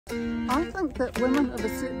I think that women of a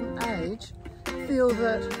certain age feel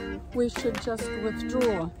that we should just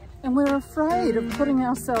withdraw, and we're afraid of putting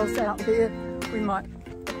ourselves out there. We might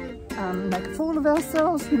make a fool of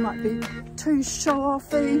ourselves, we might be too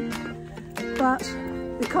show-offy, but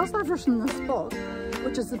because I've written this book,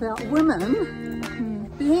 which is about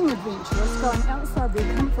women being adventurous, going outside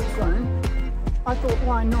their comfort zone, I thought,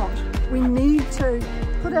 why not? We need to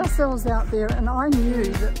put ourselves out there, and I knew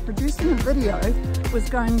that producing a video was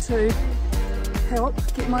going to help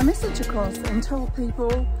get my message across and tell people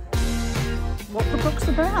what the book's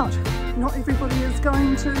about. Not everybody is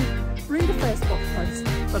going to read a Facebook post,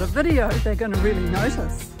 but a video they're going to really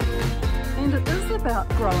notice. And it is about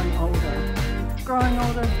growing older. Growing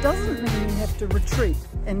older doesn't mean you have to retreat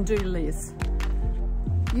and do less.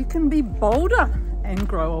 You can be bolder and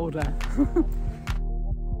grow older.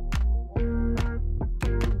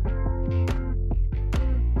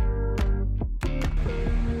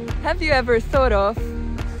 Have you ever thought of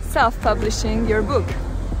self-publishing your book?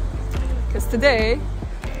 Because today,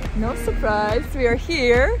 no surprise, we are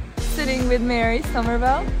here sitting with Mary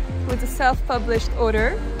Somerville, who is a self-published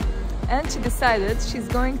author, and she decided she's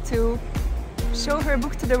going to show her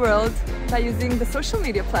book to the world by using the social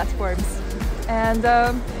media platforms and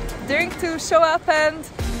daring to show up and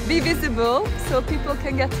be visible so people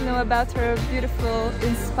can get to know about her beautiful,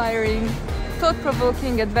 inspiring,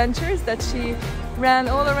 thought-provoking adventures that she ran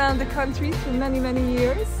all around the country for many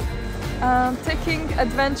years, taking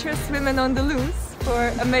adventurous women on the loose for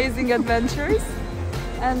amazing adventures.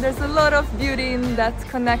 And there's a lot of beauty in that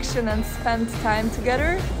connection and spend time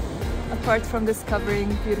together, apart from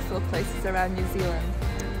discovering beautiful places around New Zealand.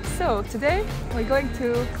 So today we're going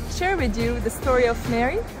to share with you the story of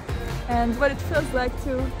Mary and what it feels like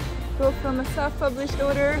to go from a self-published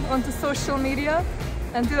author onto social media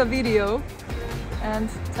and do a video and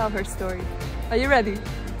tell her story. Are you ready?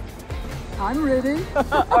 I'm ready.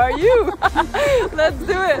 Are you? Let's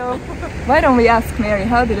do it! Why don't we ask Mary,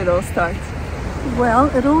 how did it all start? Well,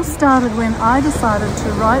 it all started when I decided to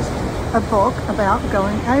write a book about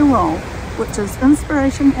going AWOL, which is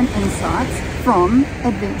inspiration and insights from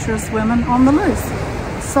adventurous women on the loose.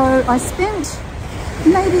 So I spent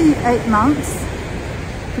maybe 8 months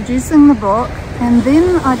producing the book, and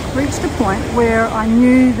then I reached a point where I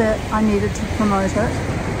knew that I needed to promote it,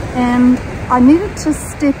 and I needed to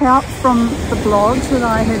step out from the blogs that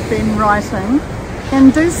I had been writing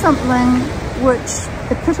and do something which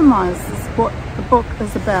epitomizes what the book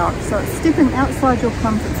is about. So it's stepping outside your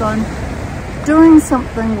comfort zone, doing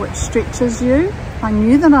something which stretches you. I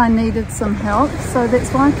knew that I needed some help, so that's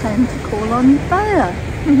why I came to call on Bea.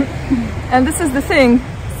 And this is the thing,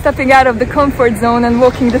 stepping out of the comfort zone and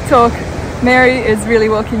walking the talk. Mary is really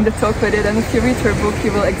walking the talk with it, and if you read her book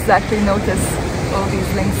you will exactly notice all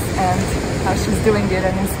these links and how she's doing it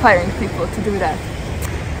and inspiring people to do that.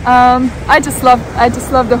 I just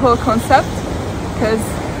love the whole concept because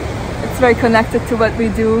it's very connected to what we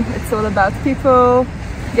do. It's all about people,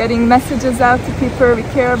 getting messages out to people we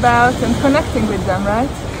care about and connecting with them, right?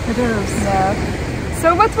 It is. Yeah.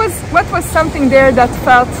 So what was something there that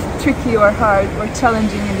felt tricky or hard or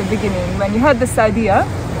challenging in the beginning when you had this idea,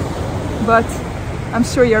 but I'm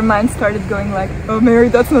sure your mind started going like, oh Mary,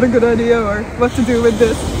 that's not a good idea, or what to do with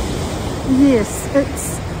this? Yes,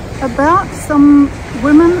 it's about some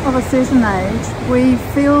women of a certain age. We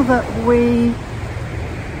feel that we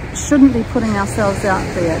shouldn't be putting ourselves out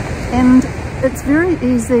there, and it's very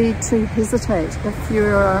easy to hesitate if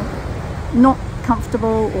you're not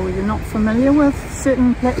comfortable or you're not familiar with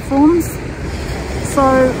certain platforms. So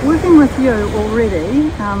working with you already,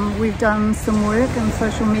 we've done some work in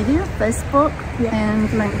social media, Facebook and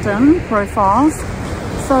LinkedIn profiles.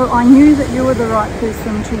 So I knew that you were the right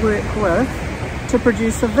person to work with to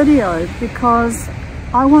produce a video, because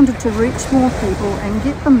I wanted to reach more people and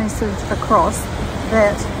get the message across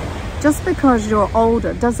that just because you're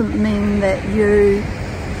older doesn't mean that you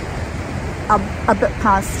are a bit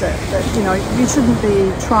past it, that you shouldn't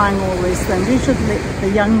be trying all these things. You should let the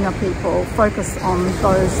younger people focus on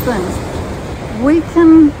those things. We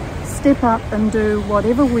can step up and do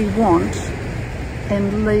whatever we want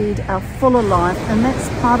and lead a fuller life, and that's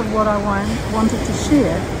part of what I wanted to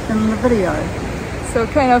share in the video. So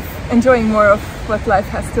kind of enjoying more of what life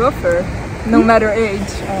has to offer, no matter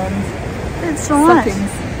age and that's right. settings.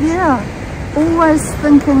 Yeah, always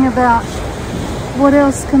thinking about what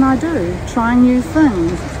else can I do, trying new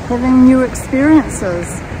things, having new experiences,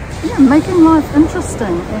 yeah, making life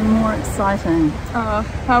interesting and more exciting. Oh,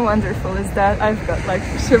 how wonderful is that? I've got like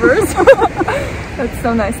shivers. That's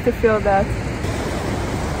so nice to feel that.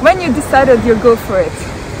 When you decided you'll go for it,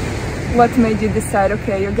 what made you decide,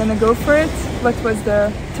 okay, you're gonna go for it? What was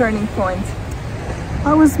the turning point?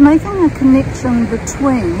 I was making a connection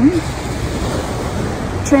between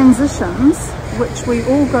transitions, which we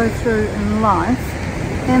all go through in life,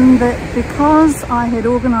 and that because I had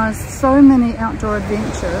organised so many outdoor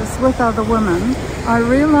adventures with other women, I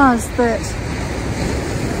realised that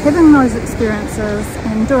having those experiences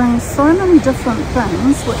and doing so many different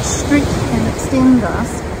things which stretch and extend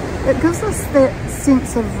us, it gives us that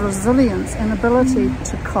sense of resilience and ability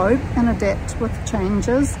to cope and adapt with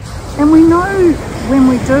changes. And we know when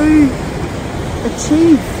we do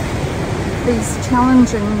achieve these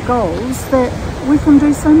challenging goals that we can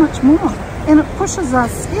do so much more. And it pushes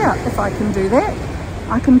us, yeah, if I can do that,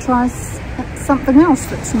 I can try something else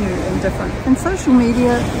that's new and different. And social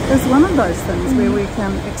media is one of those things where we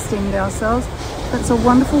can extend ourselves. It's a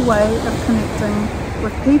wonderful way of connecting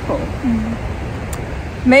with people.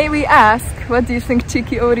 May we ask, what do you think,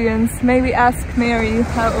 cheeky audience, may we ask Mary,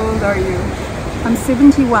 how old are you? I'm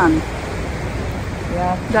 71.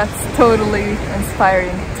 Yeah, that's totally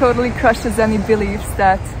inspiring. Totally crushes any beliefs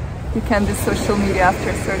that you can do social media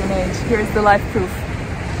after a certain age. Here's the life proof.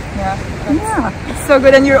 Yeah, it's so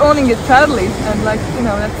good, and you're owning it proudly, and like, you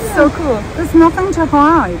know, that's so cool. There's nothing to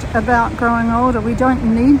hide about growing older. We don't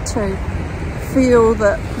need to feel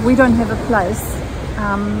that we don't have a place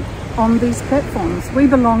on these platforms. We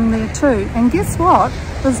belong there too. And guess what?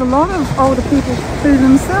 There's a lot of older people who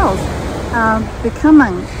themselves are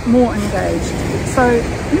becoming more engaged. So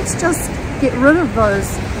let's just get rid of those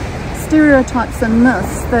stereotypes and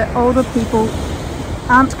myths that older people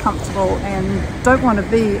aren't comfortable and don't want to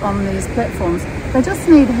be on these platforms. They just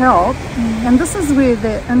need help, and this is where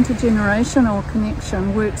that intergenerational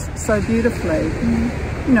connection works so beautifully.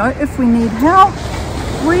 You know, if we need help,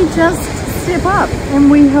 we just step up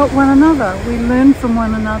and we help one another. We learn from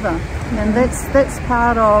one another, and that's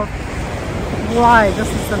part of why this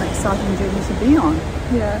is an exciting journey to be on.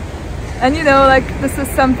 Yeah, and you know, like, this is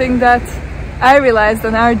something that I realized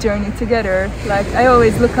on our journey together. Like, I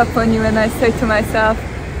always look up on you and I say to myself,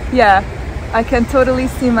 yeah, I can totally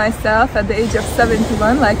see myself at the age of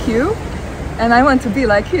 71 like you, and I want to be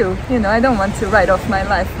like you. You know, I don't want to write off my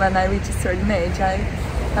life when I reach a certain age.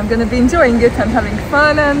 I'm gonna be enjoying it and having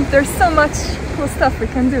fun, and there's so much cool stuff we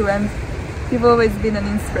can do, and you've always been an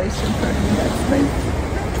inspiration for me. That's great.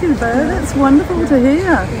 Thank you, Bo. That's wonderful to hear.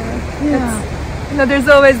 Yeah. You know, there's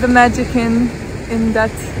always the magic in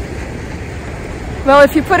that. Well,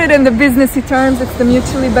 if you put it in the businessy terms, it's the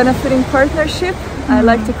mutually benefiting partnership. I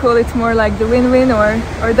like to call it more like the win-win, or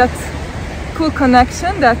that cool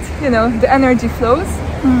connection that, you know, the energy flows,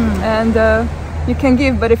 and you can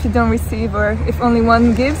give, but if you don't receive, or if only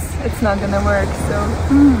one gives, it's not gonna work. So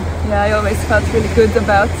yeah, I always felt really good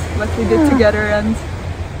about what we did together, and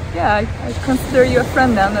yeah, I consider you a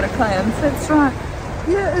friend now, not a client. That's right.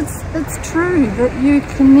 Yeah, it's true that you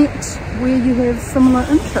connect where you have similar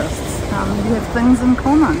interests. You have things in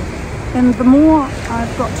common, and the more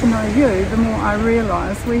I've got to know you, the more I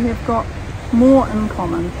realise we have got more in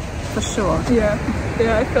common, for sure. Yeah,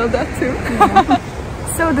 I felt that too.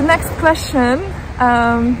 So the next question,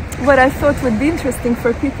 what I thought would be interesting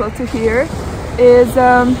for people to hear is,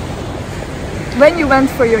 when you went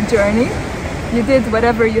for your journey, you did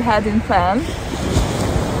whatever you had in plan.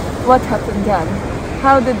 What happened then?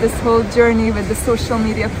 How did this whole journey with the social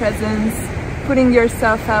media presence, putting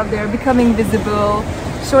yourself out there, becoming visible,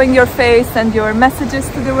 showing your face and your messages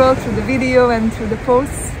to the world through the video and through the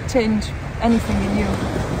posts, change anything in you?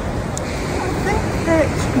 I think that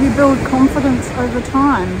you build confidence over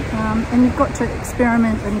time, and you've got to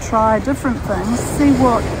experiment and try different things, see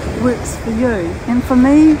what works for you. And for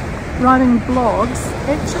me, writing blogs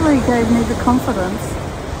actually gave me the confidence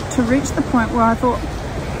to reach the point where I thought,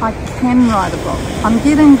 I can write a blog. I'm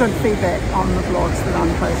getting good feedback on the blogs that I'm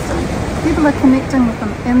posting. People are connecting with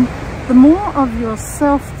them, and the more of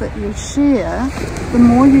yourself that you share, the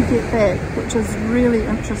more you get back, which is really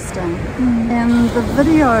interesting. And the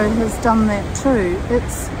video has done that too.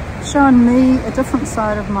 It's shown me a different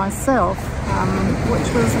side of myself, which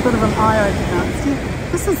was a bit of an eye-opener. See,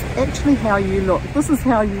 this is actually how you look, this is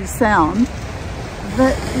how you sound,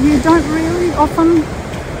 that you don't really often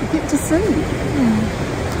get to see.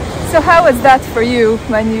 So how was that for you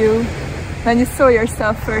when you saw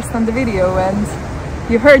yourself first on the video and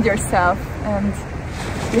you heard yourself and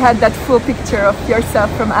you had that full picture of yourself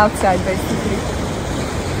from outside, basically?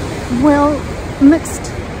 Well, mixed.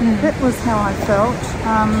 That was how I felt.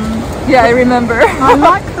 Yeah, I remember. I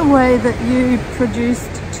like the way that you produced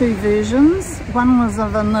two versions. One was a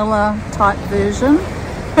vanilla type version,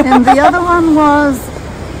 and the other one was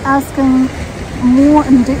asking more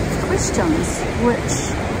in-depth questions,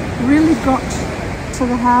 which really got to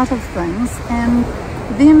the heart of things, and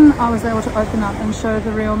then I was able to open up and show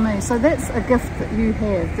the real me. So that's a gift that you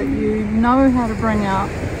have, that you know how to bring out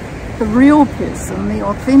the real person, the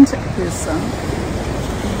authentic person,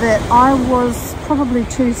 that I was probably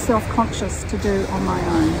too self-conscious to do on my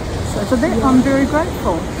own. So for that, I'm very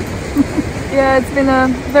grateful. Yeah, it's been a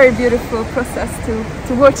very beautiful process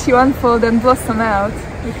to watch you unfold and blossom out,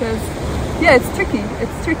 because yeah, it's tricky.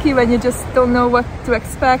 It's tricky when you just don't know what to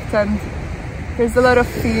expect, and there's a lot of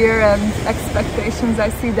fear and expectations. I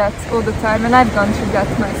see that all the time, and I've gone through that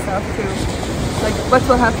myself too. Like, what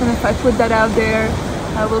will happen if I put that out there?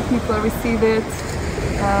 How will people receive it?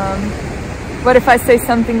 What if I say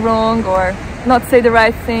something wrong, or not say the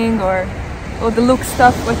right thing, or all the look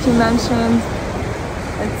stuff, what you mentioned?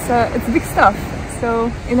 It's big stuff.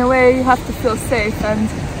 So in a way you have to feel safe, and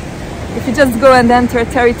if you just go and enter a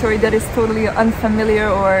territory that is totally unfamiliar,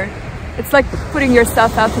 or it's like putting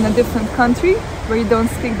yourself out in a different country where you don't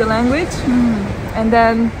speak the language, and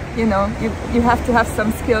then you have to have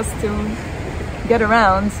some skills to get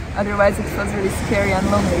around, otherwise it feels really scary and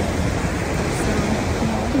lonely.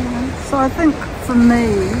 So I think for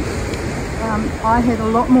me, I had a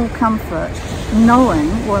lot more comfort knowing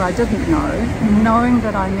what I didn't know, knowing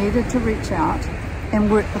that I needed to reach out and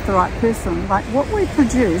work with the right person. Like what we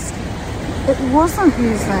produced, it wasn't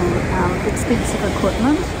using expensive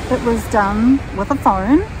equipment. It was done with a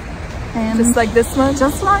phone. And just like this one?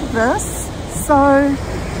 Just like this. So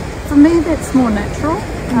for me, that's more natural.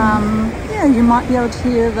 Yeah, you might be able to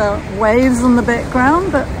hear the waves in the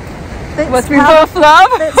background, but that's what we both love.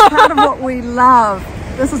 That's part of what we love.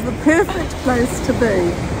 This is the perfect place to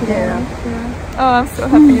be. Yeah. Oh, I'm so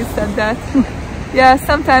happy you said that. Yeah,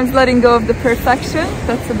 sometimes letting go of the perfection,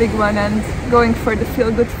 that's a big one, and going for the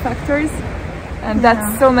feel-good factors. And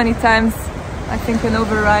that's so many times, I think, can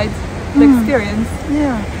override the experience.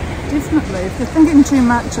 Yeah, definitely. If you're thinking too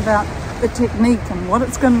much about the technique and what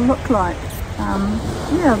it's going to look like.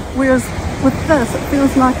 Yeah, whereas with this, it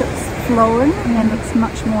feels like it's flowing and it's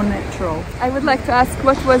much more natural. I would like to ask,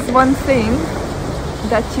 what was one thing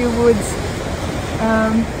that you would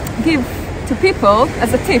give to people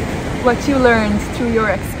as a tip, what you learned through your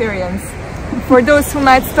experience, for those who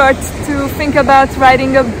might start to think about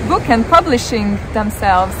writing a book and publishing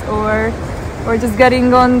themselves, or just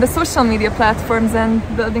getting on the social media platforms and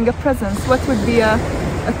building a presence? What would be a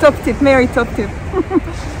top tip, Mary top tip?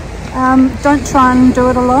 Don't try and do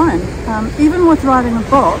it alone. Even with writing a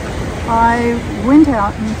book, I went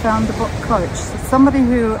out and found a book coach, somebody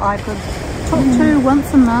who I could talk to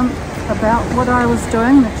once a month about what I was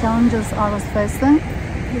doing, the challenges I was facing.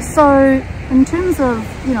 So in terms of,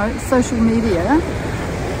 social media,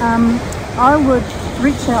 I would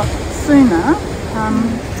reach out sooner,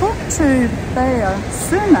 talk to Bea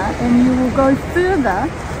sooner, and you will go further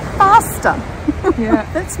faster. Yeah.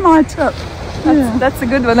 That's my tip. That's a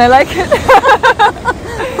good one, I like it.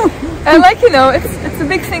 And like, it's a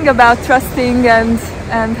big thing about trusting and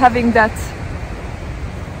having that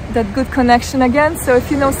good connection again. So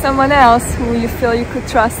if you know someone else who you feel you could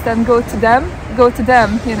trust, and go to them,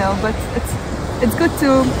 but it's good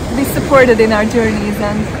to be supported in our journeys,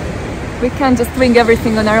 and we can't just wing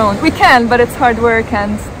everything on our own. We can, but it's hard work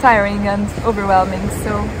and tiring and overwhelming.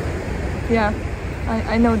 So yeah,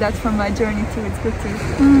 I know that from my journey too. It's good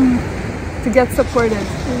to get supported.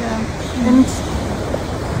 Yeah.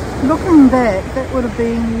 And looking back, that would have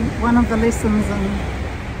been one of the lessons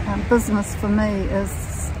in business for me,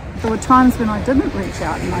 is there were times when I didn't reach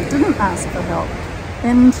out and I didn't ask for help,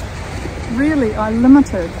 and really I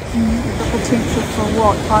limited the potential for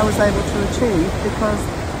what I was able to achieve, because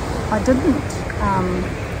I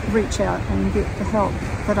didn't reach out and get the help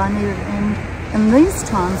that I needed. And in these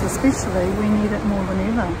times especially, we need it more than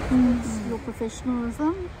ever. It's your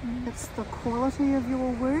professionalism, it's the quality of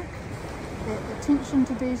your work, the attention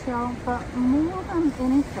to detail, but more than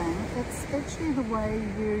anything, it's actually the way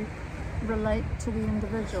you relate to the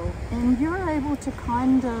individual, and you're able to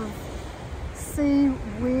kind of see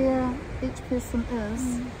where each person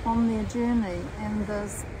is on their journey, and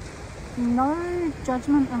there's no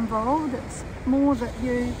judgment involved. It's more that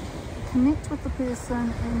you connect with the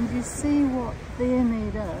person and you see what their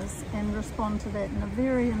need is and respond to that in a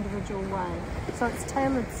very individual way. So it's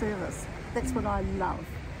tailored service. That's what I love.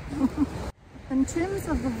 In terms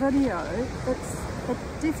of the video, it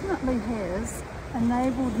definitely has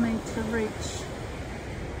enabled me to reach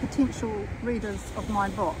potential readers of my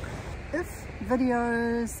book. If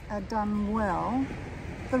videos are done well,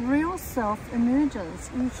 the real self emerges.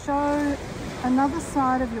 You show another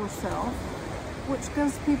side of yourself, which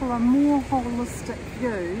gives people a more holistic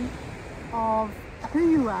view of who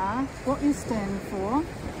you are, what you stand for,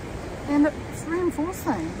 And it's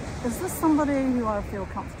reinforcing. Is this somebody who I feel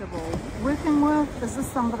comfortable working with? Is this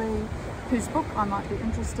somebody whose book I might be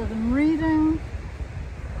interested in reading?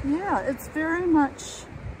 Yeah, it's very much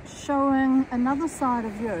showing another side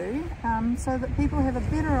of you, so that people have a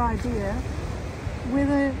better idea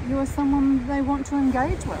whether you're someone they want to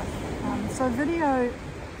engage with. So video,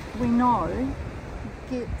 we know,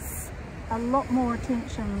 gets a lot more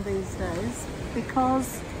attention these days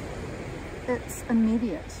because it's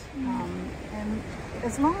immediate, and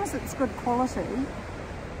as long as it's good quality,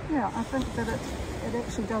 yeah, I think that it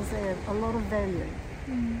actually does add a lot of value.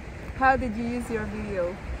 How did you use your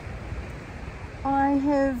video? I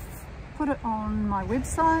have put it on my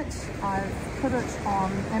website, I've put it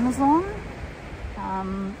on Amazon,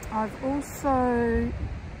 I've also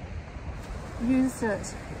used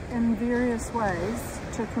it in various ways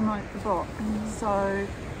to promote the book. So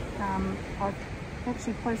I've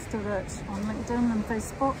actually posted it on LinkedIn and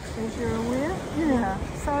Facebook, as you're aware. Yeah,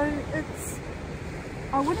 so it's,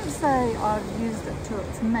 I wouldn't say I've used it to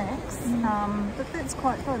its max, but that's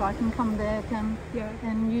quite good. I can come back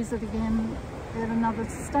and use it again at another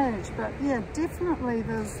stage. But yeah, definitely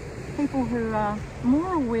there's people who are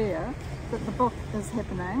more aware that the book is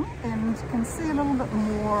happening and can see a little bit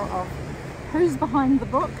more of who's behind the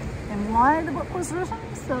book and why the book was written,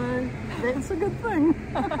 so that's a good thing.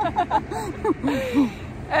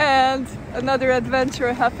 And another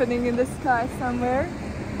adventure happening in the sky somewhere.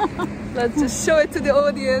 Let's just show it to the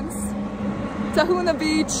audience. Tahuna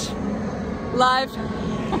Beach, live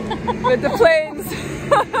with the planes.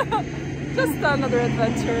 Just another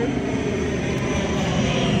adventure.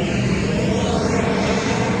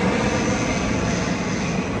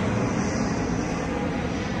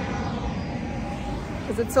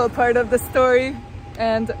 Because it's all part of the story,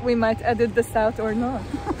 and we might edit this out or not.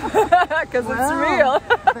 Because it's real.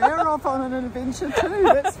 They're off on an adventure too,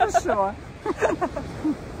 that's for sure.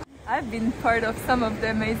 I've been part of some of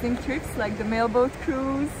the amazing trips, like the mailboat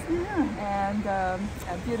cruise, and a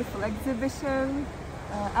beautiful exhibition,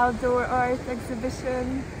 outdoor art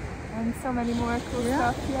exhibition, and so many more cool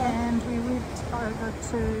stuff. Yeah. And we went over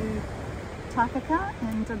to Takaka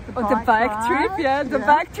and did the bike trip. Yeah, the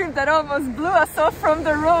bike trip that almost blew us off from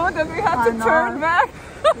the road and we had to turn back.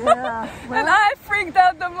 Yeah. Well, and I freaked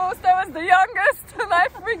out the most. I was the youngest and I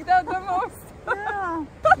freaked out the most. Yeah.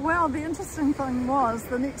 Well, the interesting thing was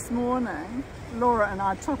the next morning Laura and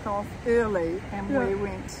I took off early and we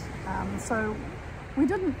went, so we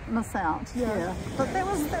didn't miss out. Yeah. But that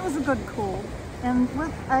was a good call. And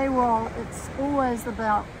with AWOL, it's always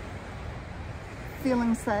about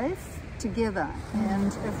feeling safe together,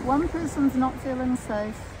 and if one person's not feeling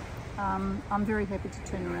safe, I'm very happy to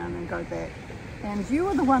turn around and go back. And you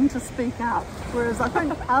were the one to speak up, whereas I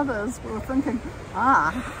think others were thinking,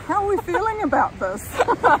 how are we feeling about this?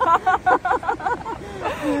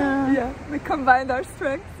 Yeah, we combined our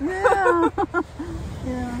strengths. Yeah.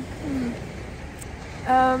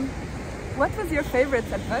 What was your favorite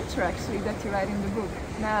adventure actually that you write in the book?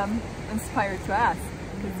 Now I'm inspired to ask,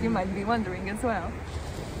 because you might be wondering as well.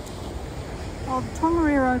 Well,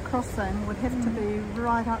 Tongariro Crossing would have to be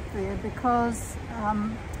right up there because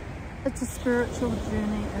it's a spiritual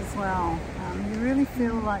journey as well. You really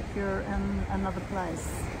feel like you're in another place.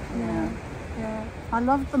 Yeah. I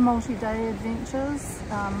loved the multi-day adventures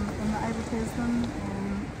in the Able Tasman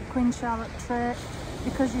and Queen Charlotte Track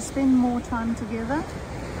because you spend more time together.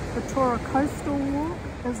 The Tora Coastal Walk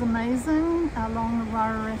is amazing along the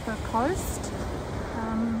Wairarapa coast.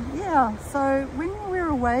 Yeah, so when we're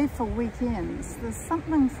away for weekends, there's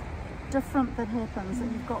something different that happens, that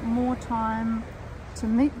you've got more time to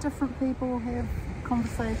meet different people, have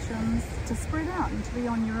conversations, to spread out and to be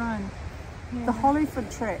on your own. The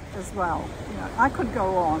Hollyford Track as well, I could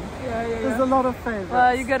go on. There's a lot of favourites.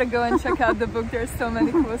 Well, you gotta go and check out the book. There's so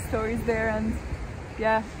many cool stories there, and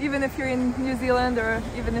even if you're in New Zealand or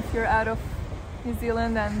even if you're out of New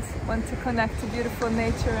Zealand and want to connect to beautiful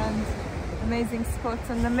nature and amazing spots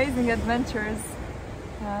and amazing adventures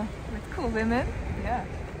with cool women.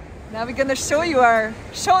 Now we're gonna show you our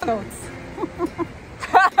show notes.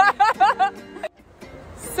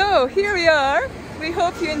 So here we are. We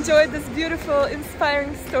hope you enjoyed this beautiful,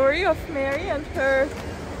 inspiring story of Mary and her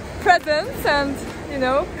presence and,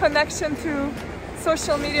 connection to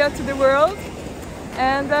social media, to the world.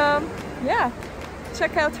 And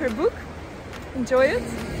check out her book, enjoy it,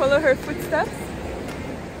 follow her footsteps.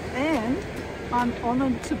 And I'm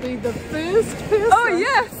honoured to be the first person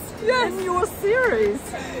in your series.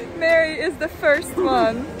 Mary is the first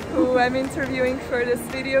one who I'm interviewing for this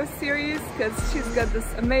video series because she's got this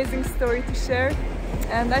amazing story to share,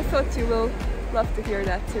 and I thought you will love to hear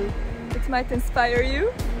that too. It might inspire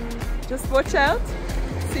you just watch out,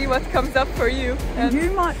 see what comes up for you. And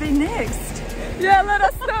you might be next. Yeah, let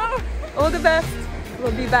us know. All the best.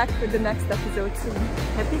 We'll be back with the next episode soon.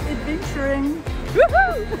 Happy adventuring.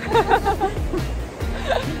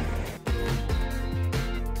 Woohoo!